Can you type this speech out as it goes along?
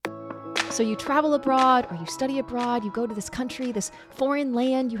So you travel abroad or you study abroad, you go to this country, this foreign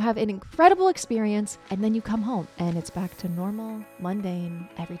land, you have an incredible experience, and then you come home and it's back to normal, mundane,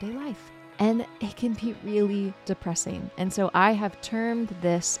 everyday life. And it can be really depressing. And so I have termed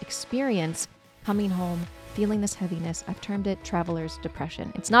this experience, coming home, feeling this heaviness, I've termed it traveler's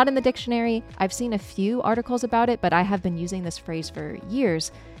depression. It's not in the dictionary. I've seen a few articles about it, but I have been using this phrase for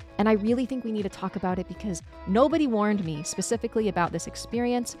years. And I really think we need to talk about it because nobody warned me specifically about this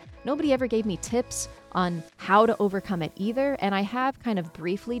experience. Nobody ever gave me tips on how to overcome it either. And I have kind of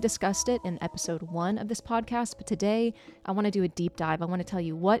briefly discussed it in episode 1 of this podcast. But today I want to do a deep dive. I want to tell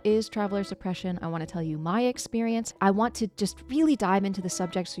you what is traveler's depression. I want to tell you my experience. I want to just really dive into the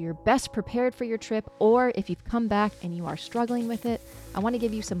subject so you're best prepared for your trip. Or if you've come back and you are struggling with it, I want to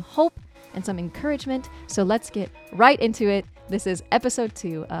give you some hope and some encouragement. So let's get right into it. This is episode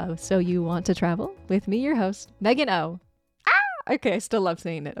 2 of So You Want to Travel with me, your host, Megan O. Okay, I still love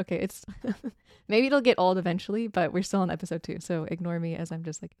saying it. Okay, it's maybe it'll get old eventually, but we're still on episode 2. So ignore me as I'm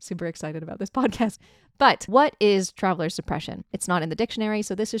just like super excited about this podcast. But what is traveler's depression? It's not in the dictionary.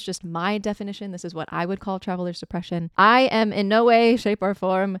 So this is just my definition. This is what I would call traveler's depression. I am in no way, shape, or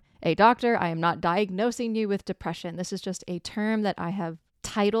form a doctor. I am not diagnosing you with depression. This is just a term that I have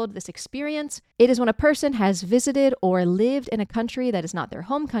titled this experience. It is when a person has visited or lived in a country that is not their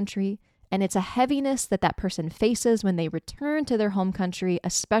home country, and it's a heaviness that that person faces when they return to their home country,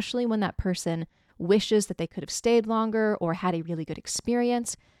 especially when that person wishes that they could have stayed longer or had a really good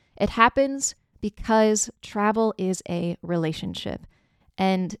experience. It happens because travel is a relationship,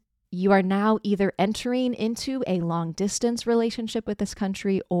 and you are now either entering into a long distance relationship with this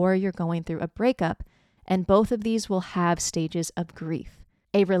country or you're going through a breakup, and both of these will have stages of grief.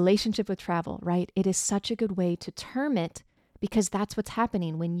 A relationship with travel, right? It is such a good way to term it because that's what's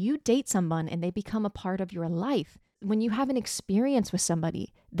happening when you date someone and they become a part of your life. When you have an experience with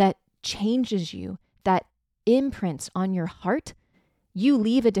somebody that changes you, that imprints on your heart, you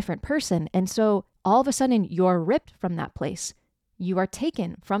leave a different person. And so all of a sudden you're ripped from that place. You are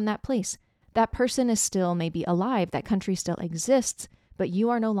taken from that place. That person is still maybe alive. That country still exists, but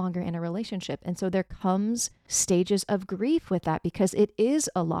you are no longer in a relationship. And so there comes stages of grief with that because it is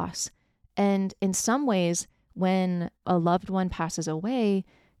a loss. And in some ways, when a loved one passes away,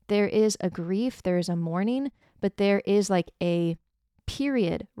 there is a grief, there is a mourning, but there is like a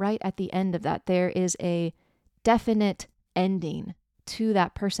period right at the end of that. There is a definite ending to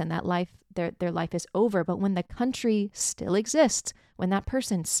that person. That life, their life is over. But when the country still exists, when that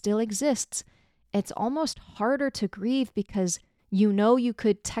person still exists, it's almost harder to grieve because you know you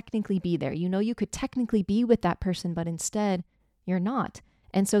could technically be there. You know you could technically be with that person, but instead you're not.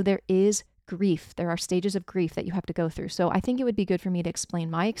 And so there is grief. There are stages of grief that you have to go through. So I think it would be good for me to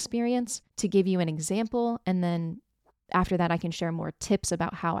explain my experience, to give you an example, and then after that I can share more tips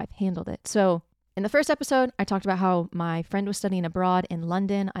about how I've handled it. So in the first episode, I talked about how my friend was studying abroad in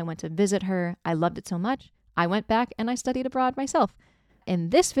London. I went to visit her. I loved it so much. I went back and I studied abroad myself.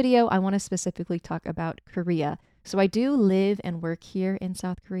 In this video, I want to specifically talk about Korea. So I do live and work here in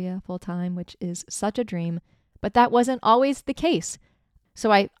South Korea full time, which is such a dream, but that wasn't always the case.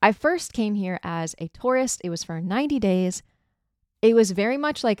 So I first came here as a tourist. It was for 90 days. It was very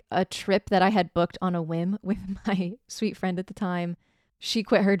much like a trip that I had booked on a whim with my sweet friend at the time. She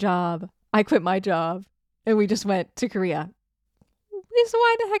quit her job. I quit my job, and we just went to Korea. So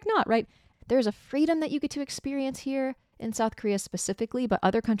why the heck not, right? There's a freedom that you get to experience here in South Korea specifically, but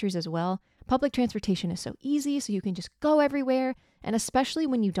other countries as well. Public transportation is so easy, so you can just go everywhere. And especially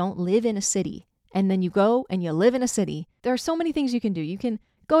when you don't live in a city and then you go and you live in a city, there are so many things you can do. You can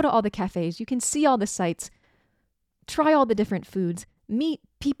go to all the cafes, you can see all the sights, try all the different foods, meet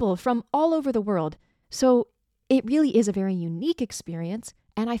people from all over the world. So it really is a very unique experience.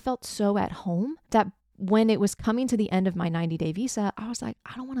 And I felt so at home that when it was coming to the end of my 90-day visa, I was like,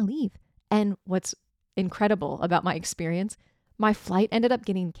 I don't want to leave. And what's incredible about my experience, my flight ended up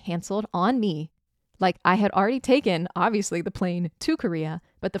getting canceled on me. Like I had already taken, obviously, the plane to Korea,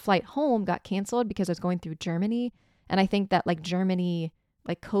 but the flight home got canceled because I was going through Germany. And I think that like Germany,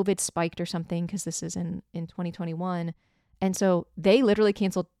 like COVID spiked or something because this is in 2021. And so they literally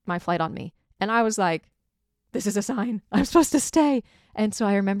canceled my flight on me. And I was like, this is a sign. I'm supposed to stay. And so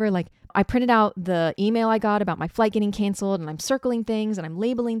I remember like I printed out the email I got about my flight getting canceled and I'm circling things and I'm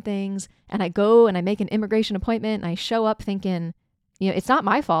labeling things. And I go and I make an immigration appointment and I show up thinking, you know, it's not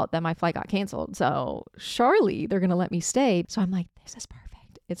my fault that my flight got canceled. So surely they're going to let me stay. So I'm like, this is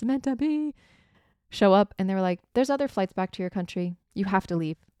perfect. It's meant to be. Show up and they were like, there's other flights back to your country. You have to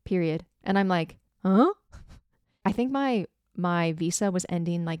leave, period. And I'm like, huh? I think my visa was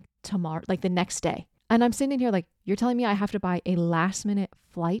ending like tomorrow, like the next day. And I'm sitting here like, you're telling me I have to buy a last minute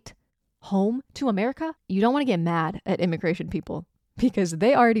flight home to America, you don't want to get mad at immigration people because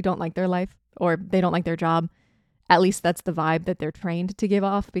they already don't like their life or they don't like their job. At least that's the vibe that they're trained to give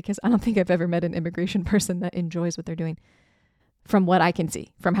off, because I don't think I've ever met an immigration person that enjoys what they're doing, from what I can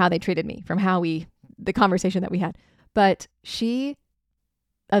see, from how they treated me, from the conversation that we had. But she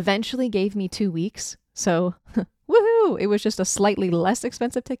eventually gave me 2 weeks. So woohoo, it was just a slightly less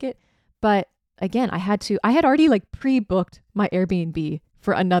expensive ticket. But again, I had already like pre-booked my Airbnb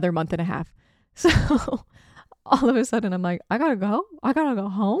for another month and a half. So all of a sudden I'm like, I gotta go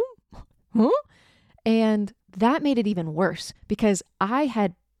home. Huh? And that made it even worse because I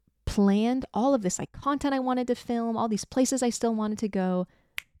had planned all of this like content I wanted to film, all these places I still wanted to go.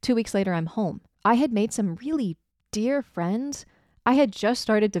 2 weeks later, I'm home. I had made some really dear friends. I had just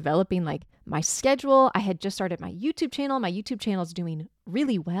started developing like my schedule. I had just started my YouTube channel. My YouTube channel is doing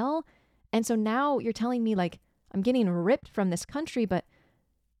really well. And so now you're telling me like I'm getting ripped from this country, but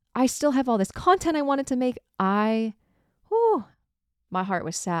I still have all this content I wanted to make. My heart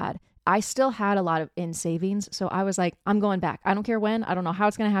was sad. I still had a lot in savings. So I was like, I'm going back. I don't care when. I don't know how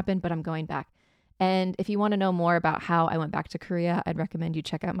it's going to happen, but I'm going back. And if you want to know more about how I went back to Korea, I'd recommend you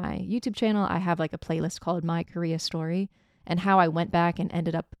check out my YouTube channel. I have like a playlist called My Korea Story, and how I went back and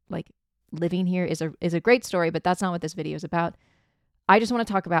ended up like living here is a great story, but that's not what this video is about. I just want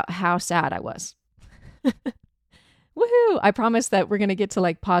to talk about how sad I was. Woohoo! I promise that we're going to get to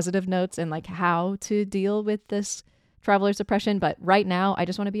like positive notes and like how to deal with this traveler's depression. But right now, I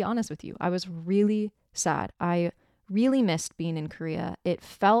just want to be honest with you. I was really sad. I really missed being in Korea. It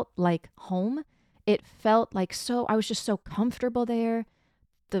felt like home. It felt like I was just so comfortable there,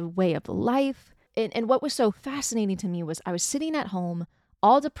 the way of life. And what was so fascinating to me was I was sitting at home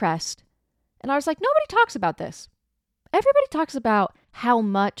all depressed, and I was like, nobody talks about this. Everybody talks about how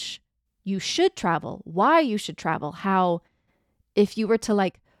much you should travel, why you should travel, how if you were to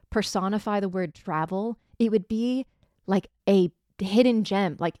like personify the word travel, it would be like a hidden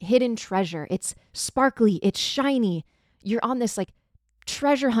gem, like hidden treasure. It's sparkly, it's shiny. You're on this like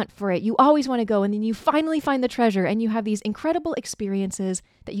treasure hunt for it. You always want to go, and then you finally find the treasure and you have these incredible experiences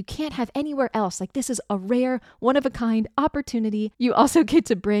that you can't have anywhere else. Like this is a rare, one-of-a-kind opportunity. You also get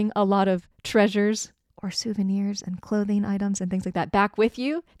to bring a lot of treasures or souvenirs and clothing items and things like that back with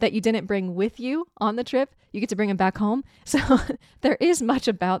you that you didn't bring with you on the trip. You get to bring them back home. So there is much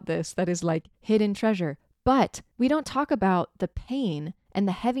about this that is like hidden treasure, but we don't talk about the pain and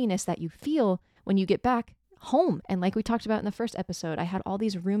the heaviness that you feel when you get back home. And like we talked about in the first episode, I had all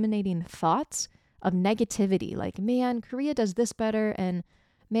these ruminating thoughts of negativity, like, man, Korea does this better, and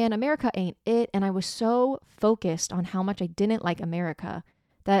man, America ain't it. And I was so focused on how much I didn't like America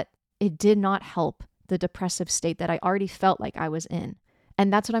that it did not help the depressive state that I already felt like I was in.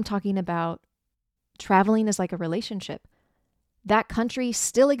 And that's what I'm talking about. Traveling is like a relationship. That country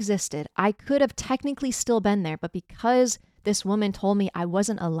still existed. I could have technically still been there, but because this woman told me I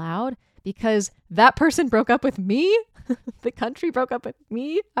wasn't allowed, because that person broke up with me, the country broke up with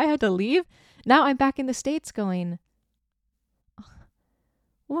me, I had to leave. Now I'm back in the States going,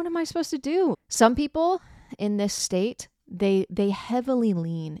 what am I supposed to do? Some people in this state, they heavily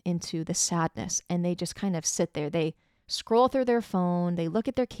lean into the sadness, and they just kind of sit there. They scroll through their phone, they look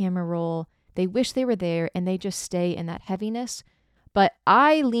at their camera roll, they wish they were there, and they just stay in that heaviness. But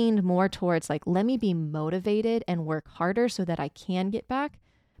I leaned more towards like, let me be motivated and work harder so that I can get back.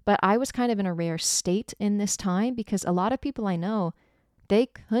 But I was kind of in a rare state in this time because a lot of people I know, they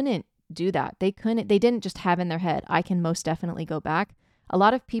couldn't do that. They didn't just have in their head, I can most definitely go back. A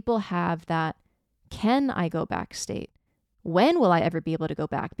lot of people have that, can I go back state? When will I ever be able to go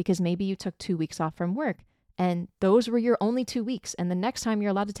back? Because maybe you took 2 weeks off from work and those were your only 2 weeks. And the next time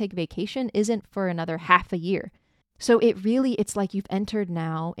you're allowed to take vacation isn't for another half a year. So it's like you've entered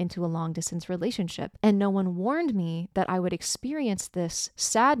now into a long distance relationship, and no one warned me that I would experience this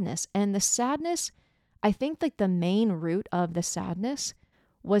sadness. And the sadness, I think like the main root of the sadness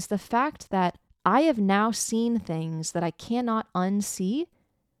was the fact that I have now seen things that I cannot unsee.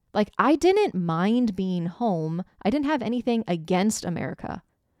 Like I didn't mind being home. I didn't have anything against America,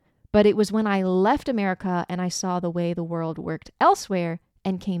 but it was when I left America and I saw the way the world worked elsewhere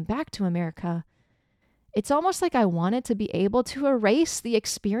and came back to America, it's almost like I wanted to be able to erase the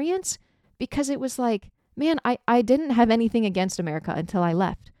experience, because it was like, man, I didn't have anything against America until I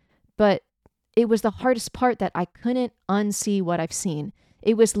left. But it was the hardest part that I couldn't unsee what I've seen.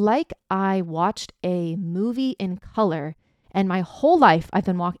 It was like I watched a movie in color, and my whole life I've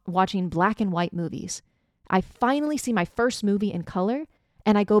been watching black and white movies. I finally see my first movie in color,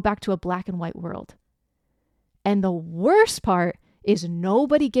 and I go back to a black and white world. And the worst part is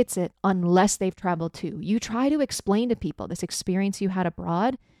nobody gets it unless they've traveled too. You try to explain to people this experience you had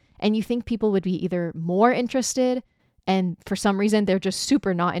abroad, And you think people would be either more interested, and for some reason they're just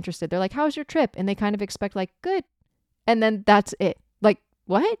super not interested. They're like, how's your trip? And they kind of expect like, good. And then that's it. Like,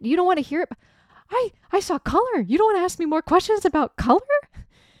 what? You don't want to hear it? I saw color. You don't want to ask me more questions about color?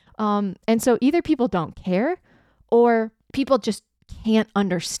 And so either people don't care or people just can't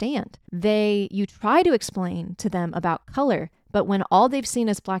understand. You try to explain to them about color, but when all they've seen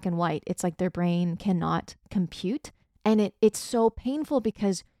is black and white, it's like their brain cannot compute. And it's so painful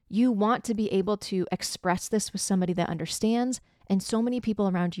because you want to be able to express this with somebody that understands. And so many people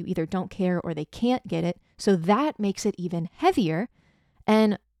around you either don't care or they can't get it. So that makes it even heavier.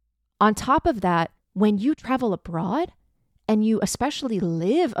 And on top of that, when you travel abroad and you especially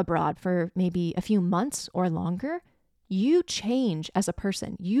live abroad for maybe a few months or longer, you change as a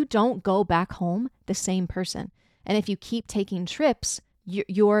person. You don't go back home the same person. And if you keep taking trips,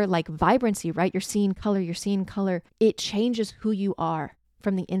 your like vibrancy, right? You're seeing color. It changes who you are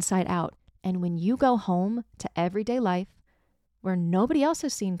from the inside out. And when you go home to everyday life where nobody else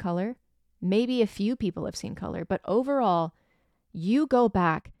has seen color, maybe a few people have seen color, but overall, you go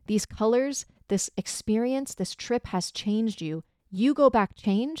back, these colors, this experience, this trip has changed you. You go back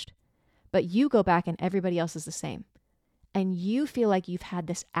changed, but you go back and everybody else is the same. And you feel like you've had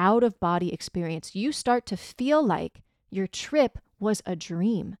this out of body experience. You start to feel like your trip was a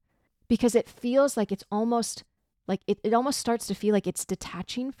dream because it feels like it's almost like it almost starts to feel like it's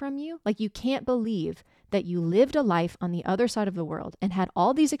detaching from you. Like you can't believe that you lived a life on the other side of the world and had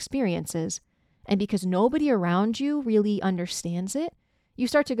all these experiences. And because nobody around you really understands it, you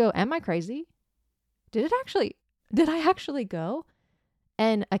start to go, am I crazy? Did I actually go?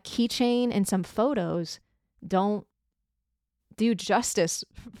 And a keychain and some photos don't do justice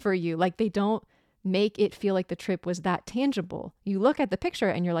for you. Like they don't make it feel like the trip was that tangible. You look at the picture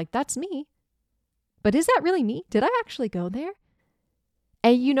and you're like, that's me. But is that really me? Did I actually go there?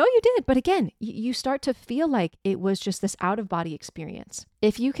 And you know you did. But again, you start to feel like it was just this out of body experience.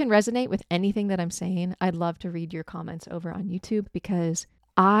 If you can resonate with anything that I'm saying, I'd love to read your comments over on YouTube because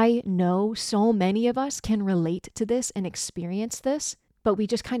I know so many of us can relate to this and experience this, but we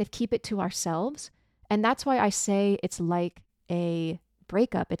just kind of keep it to ourselves. And that's why I say it's like a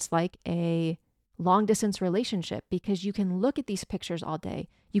breakup. It's like a long distance relationship because you can look at these pictures all day.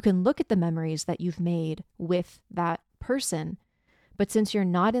 You can look at the memories that you've made with that person. But since you're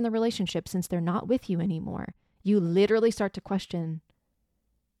not in the relationship, since they're not with you anymore, you literally start to question,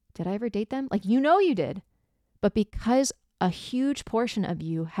 did I ever date them? Like, you know you did. But because a huge portion of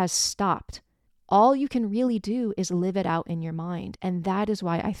you has stopped, all you can really do is live it out in your mind. And that is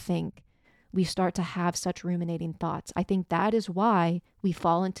why I think we start to have such ruminating thoughts. I think that is why we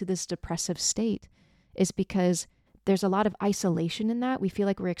fall into this depressive state, is because there's a lot of isolation in that. We feel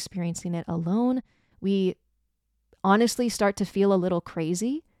like we're experiencing it alone. We honestly start to feel a little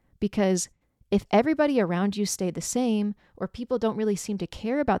crazy because if everybody around you stay the same or people don't really seem to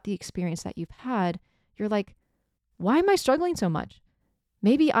care about the experience that you've had, you're like, why am I struggling so much?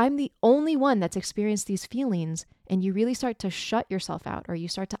 Maybe I'm the only one that's experienced these feelings, and you really start to shut yourself out or you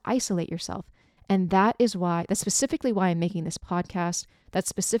start to isolate yourself. And that's specifically why I'm making this podcast. That's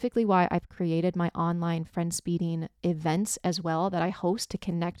specifically why I've created my online friend speeding events as well that I host to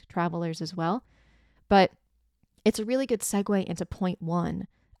connect travelers as well. But it's a really good segue into point one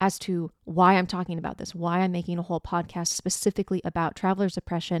as to why I'm talking about this, why I'm making a whole podcast specifically about traveler's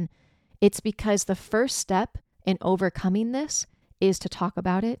depression. It's because the first step in overcoming this is to talk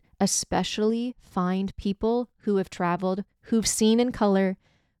about it, especially find people who have traveled, who've seen in color,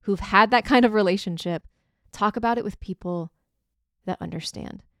 who've had that kind of relationship. Talk about it with people that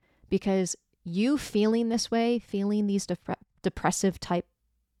understand. Because you feeling this way, feeling these depressive type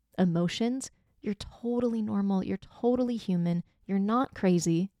emotions, you're totally normal. You're totally human. You're not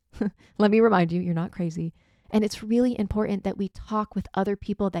crazy. Let me remind you, you're not crazy. And it's really important that we talk with other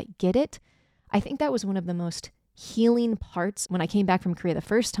people that get it. I think that was one of the most healing parts when I came back from Korea the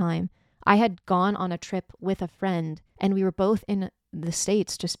first time. I had gone on a trip with a friend and we were both in the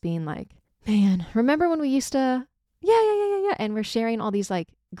States just being like, man, remember when we used to, yeah. And we're sharing all these like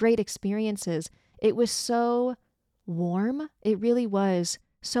great experiences. It was so warm. It really was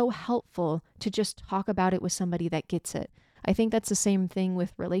so helpful to just talk about it with somebody that gets it. I think that's the same thing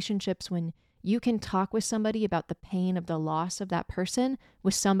with relationships when you can talk with somebody about the pain of the loss of that person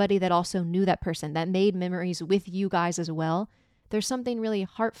with somebody that also knew that person, that made memories with you guys as well. There's something really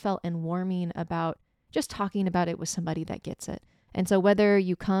heartfelt and warming about just talking about it with somebody that gets it. And so whether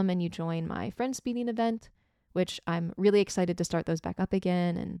you come and you join my friend speeding event, which I'm really excited to start those back up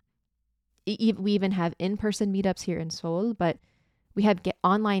again, and we even have in-person meetups here in Seoul, but we have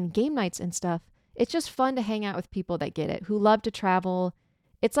online game nights and stuff. It's just fun to hang out with people that get it, who love to travel.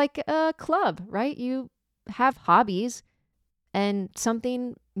 It's like a club, right? You have hobbies and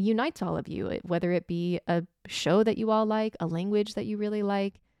something unites all of you, whether it be a show that you all like, a language that you really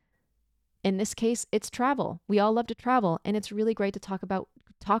like. In this case, it's travel. We all love to travel, and it's really great to talk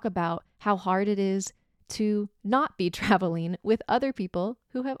about how hard it is to not be traveling with other people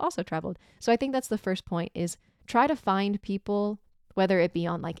who have also traveled. So I think that's the first point, is try to find people, whether it be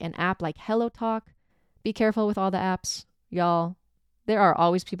on like an app like Hello Talk. Be careful with all the apps, y'all. There are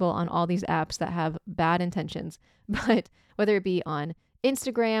always people on all these apps that have bad intentions, but whether it be on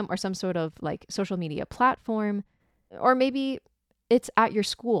Instagram or some sort of like social media platform, or maybe it's at your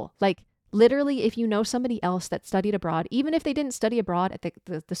school. Like literally, if you know somebody else that studied abroad, even if they didn't study abroad at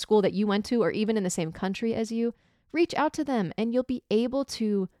the school that you went to, or even in the same country as you, reach out to them and you'll be able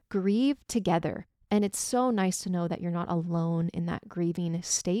to grieve together. And it's so nice to know that you're not alone in that grieving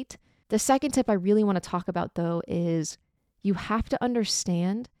state. The second tip I really want to talk about, though, is you have to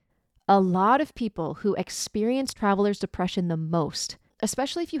understand a lot of people who experience traveler's depression the most,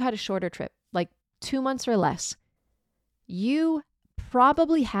 especially if you had a shorter trip, like 2 months or less, you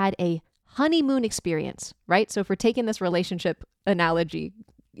probably had a honeymoon experience, right? So if we're taking this relationship analogy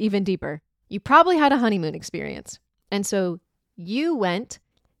even deeper, you probably had a honeymoon experience. And so you went,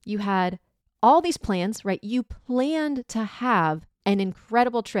 you had all these plans, right? You planned to have an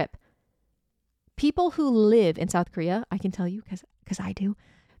incredible trip. People who live in South Korea, I can tell you because I do,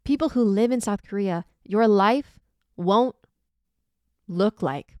 people who live in South Korea, your life won't look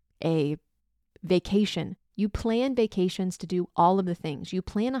like a vacation. You plan vacations to do all of the things. You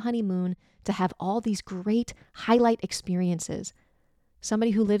plan a honeymoon to have all these great highlight experiences.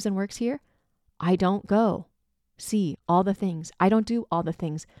 Somebody who lives and works here, I don't go see all the things. I don't do all the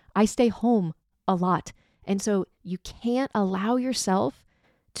things. I stay home a lot. And so you can't allow yourself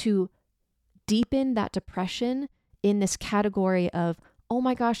to deepen that depression in this category of, oh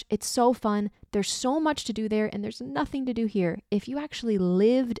my gosh, it's so fun. There's so much to do there and there's nothing to do here. If you actually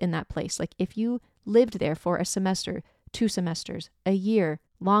lived in that place, like if you lived there for a semester, 2 semesters, a year,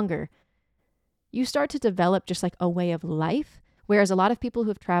 longer, you start to develop just like a way of life. Whereas a lot of people who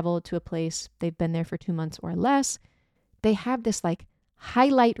have traveled to a place, they've been there for 2 months or less, they have this like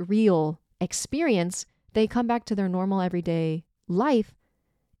highlight reel experience. They come back to their normal everyday life.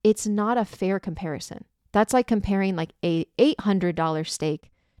 It's not a fair comparison. That's like comparing like a $800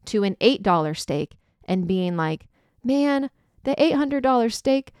 steak to an $8 steak and being like, man, the $800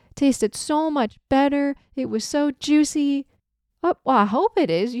 steak tasted so much better. It was so juicy. Oh, well, I hope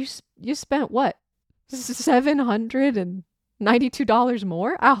it is. You spent what? $792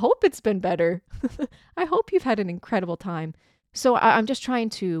 more? I hope it's been better. I hope you've had an incredible time. So I'm just trying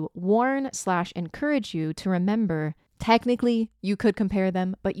to warn/encourage you to remember, technically you could compare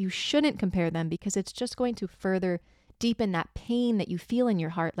them, but you shouldn't compare them because it's just going to further deepen that pain that you feel in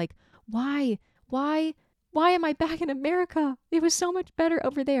your heart. Like, why am I back in America? It was so much better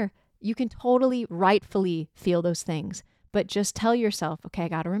over there. You can totally rightfully feel those things, but just tell yourself, okay, I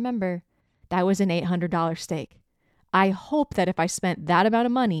got to remember that was an $800 steak. I hope that if I spent that amount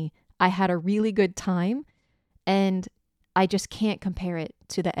of money, I had a really good time, and I just can't compare it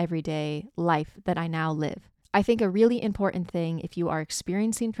to the everyday life that I now live. I think a really important thing, if you are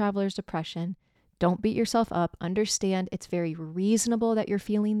experiencing traveler's depression, don't beat yourself up. Understand it's very reasonable that you're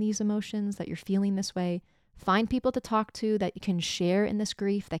feeling these emotions, that you're feeling this way. Find people to talk to that can share in this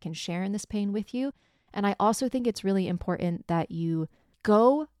grief, that can share in this pain with you. And I also think it's really important that you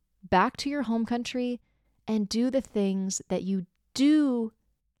go back to your home country and do the things that you do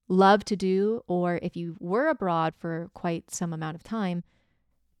love to do, or if you were abroad for quite some amount of time,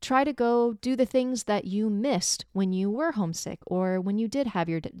 try to go do the things that you missed when you were homesick or when you did have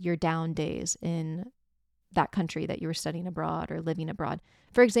your down days in that country that you were studying abroad or living abroad.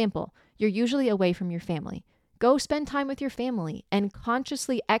 For example, you're usually away from your family. Go spend time with your family and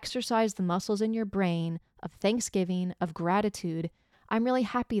consciously exercise the muscles in your brain of thanksgiving, of gratitude. I'm really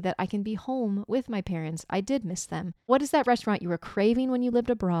happy that I can be home with my parents. I did miss them. What is that restaurant you were craving when you lived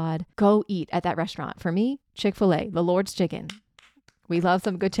abroad? Go eat at that restaurant. For me, Chick-fil-A, the Lord's Chicken. We love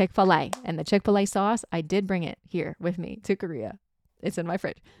some good Chick-fil-A. And the Chick-fil-A sauce, I did bring it here with me to Korea. It's in my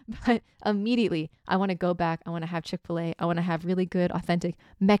fridge. But immediately, I want to go back. I want to have Chick-fil-A. I want to have really good, authentic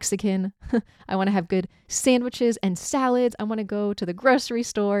Mexican. I want to have good sandwiches and salads. I want to go to the grocery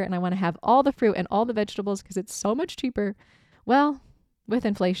store and I want to have all the fruit and all the vegetables because it's so much cheaper. Well, with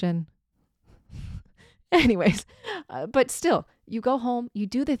inflation. Anyways, but still, you go home, you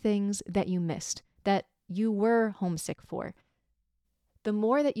do the things that you missed, that you were homesick for. The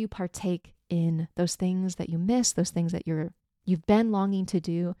more that you partake in those things that you miss, those things that you've been longing to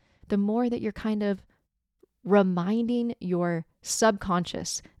do, the more that you're kind of reminding your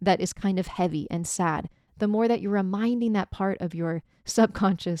subconscious that is kind of heavy and sad, the more that you're reminding that part of your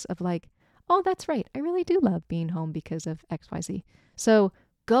subconscious of like, oh, that's right, I really do love being home because of XYZ. So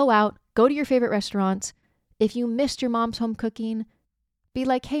go out, go to your favorite restaurants. If you missed your mom's home cooking, be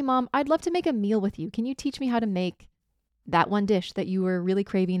like, hey mom, I'd love to make a meal with you. Can you teach me how to make that one dish that you were really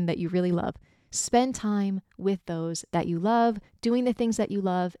craving, that you really love? Spend time with those that you love, doing the things that you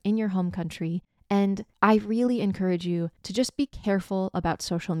love in your home country. And I really encourage you to just be careful about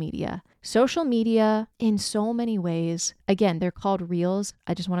social media. Social media in so many ways, again, they're called reels.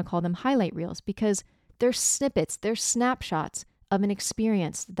 I just want to call them highlight reels because they're snippets, they're snapshots of an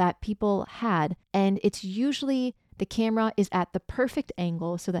experience that people had. And it's usually the camera is at the perfect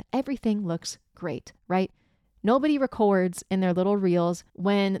angle so that everything looks great, right? Nobody records in their little reels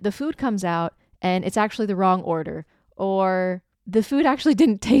when the food comes out and it's actually the wrong order, or the food actually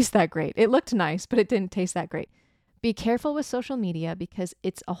didn't taste that great. It looked nice, but it didn't taste that great. Be careful with social media because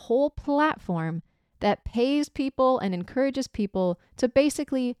it's a whole platform that pays people and encourages people to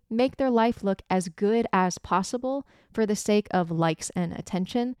basically make their life look as good as possible for the sake of likes and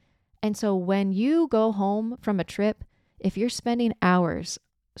attention. And so when you go home from a trip, if you're spending hours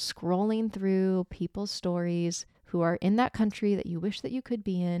scrolling through people's stories who are in that country that you wish that you could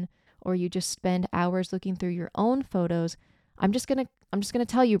be in, or you just spend hours looking through your own photos, I'm just going to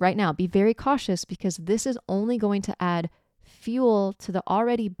tell you right now, be very cautious because this is only going to add fuel to the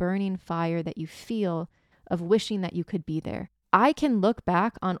already burning fire that you feel of wishing that you could be there. I can look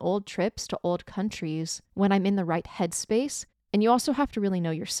back on old trips to old countries when I'm in the right headspace. And you also have to really know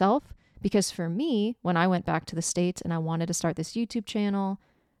yourself because for me, when I went back to the States and I wanted to start this YouTube channel,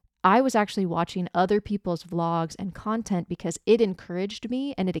 I was actually watching other people's vlogs and content because it encouraged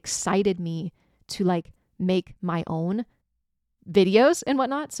me and it excited me to like make my own videos and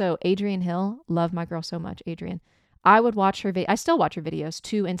whatnot. So Adrienne Hill, love my girl so much, Adrienne. I would watch her, I still watch her videos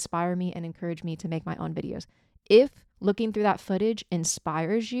to inspire me and encourage me to make my own videos. If looking through that footage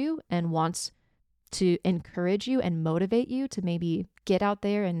inspires you and wants to encourage you and motivate you to maybe get out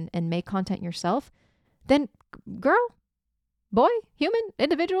there and make content yourself, then girl, boy, human,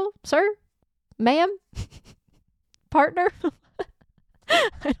 individual, sir, ma'am, partner, I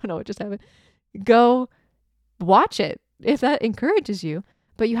don't know what just happened. Go watch it if that encourages you.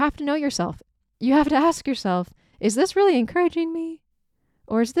 But you have to know yourself. You have to ask yourself, is this really encouraging me?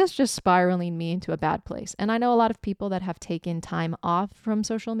 Or is this just spiraling me into a bad place? And I know a lot of people that have taken time off from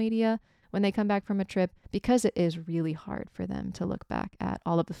social media when they come back from a trip because it is really hard for them to look back at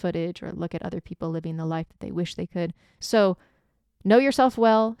all of the footage or look at other people living the life that they wish they could. So know yourself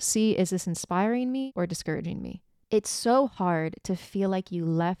well. See, is this inspiring me or discouraging me? It's so hard to feel like you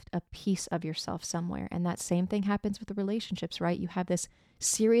left a piece of yourself somewhere. And that same thing happens with the relationships, right? You have this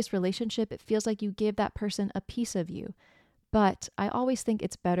serious relationship. It feels like you give that person a piece of you. But I always think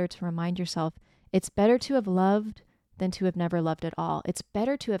it's better to remind yourself, it's better to have loved than to have never loved at all. It's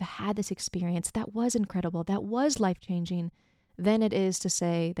better to have had this experience that was incredible, that was life-changing, than it is to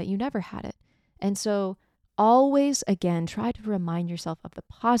say that you never had it. And so always, again, try to remind yourself of the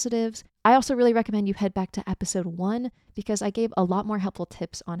positives. I also really recommend you head back to episode 1 because I gave a lot more helpful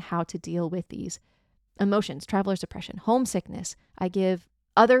tips on how to deal with these emotions, traveler's depression, homesickness. I give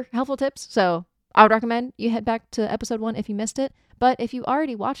other helpful tips. So I would recommend you head back to episode 1 if you missed it. But if you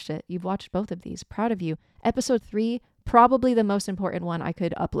already watched it, you've watched both of these, proud of you. Episode 3, probably the most important one I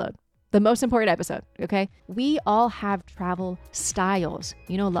could upload. The most important episode, okay? We all have travel styles.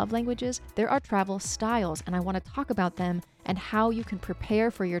 You know, love languages? There are travel styles, and I want to talk about them and how you can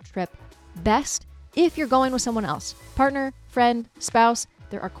prepare for your trip best if you're going with someone else. Partner, friend, spouse.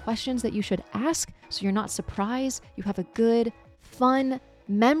 There are questions that you should ask so you're not surprised. You have a good, fun,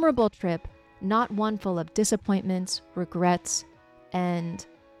 memorable trip, not one full of disappointments, regrets, and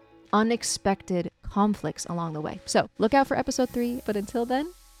unexpected conflicts along the way. So look out for episode 3, but until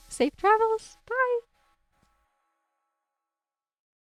then, safe travels. Bye.